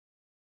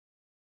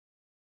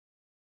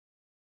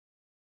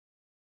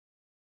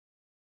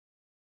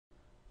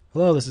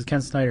Hello, this is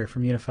Ken Snyder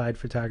from Unified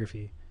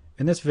Photography.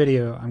 In this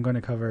video, I'm going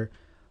to cover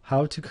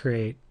how to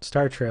create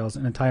star trails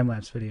in a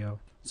time-lapse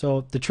video.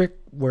 So the trick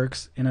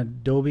works in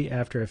Adobe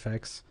After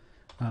Effects.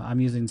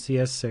 I'm using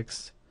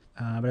CS6,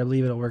 but I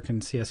believe it'll work in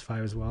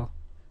CS5 as well.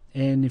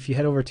 And if you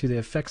head over to the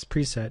effects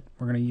preset,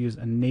 we're going to use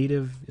a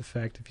native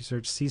effect. If you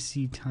search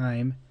CC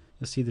Time,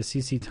 you'll see the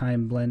CC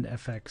Time Blend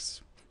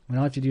FX. And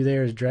all you have to do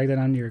there is drag that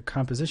onto your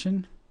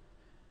composition,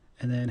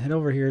 and then head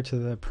over here to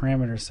the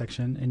parameters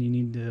section, and you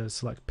need to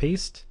select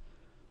Paste.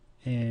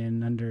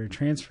 And under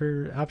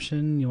transfer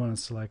option, you want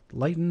to select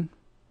lighten,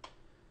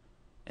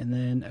 and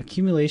then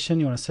accumulation,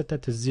 you want to set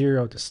that to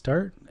 0 to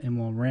start, and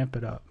we'll ramp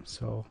it up.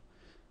 So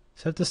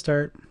set to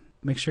start,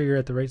 make sure you're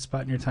at the right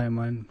spot in your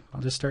timeline.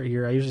 I'll just start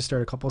here. I usually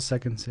start a couple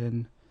seconds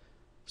in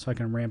so I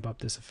can ramp up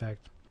this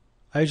effect.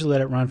 I usually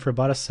let it run for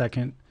about a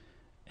second,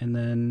 and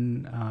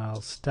then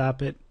I'll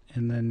stop it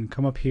and then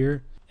come up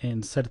here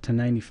and set it to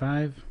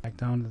 95. Back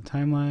down to the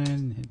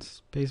timeline, hit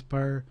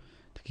spacebar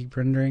to keep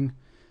rendering.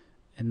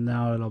 And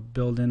now it'll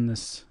build in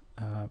this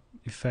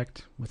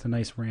effect with a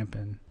nice ramp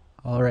in.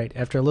 Alright,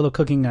 after a little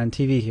cooking on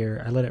TV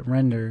here, I let it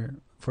render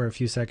for a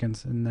few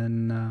seconds, and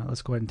then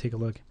let's go ahead and take a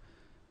look.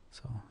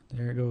 So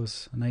there it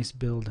goes, a nice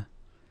build.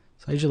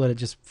 So I usually let it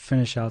just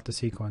finish out the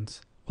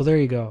sequence. Well, there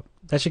you go.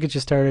 That should get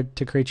you started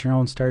to create your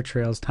own Star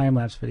Trails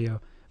time-lapse video.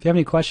 If you have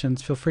any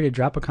questions, feel free to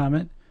drop a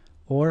comment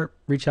or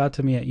reach out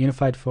to me at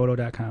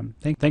unifiedphoto.com.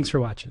 Thanks for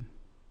watching.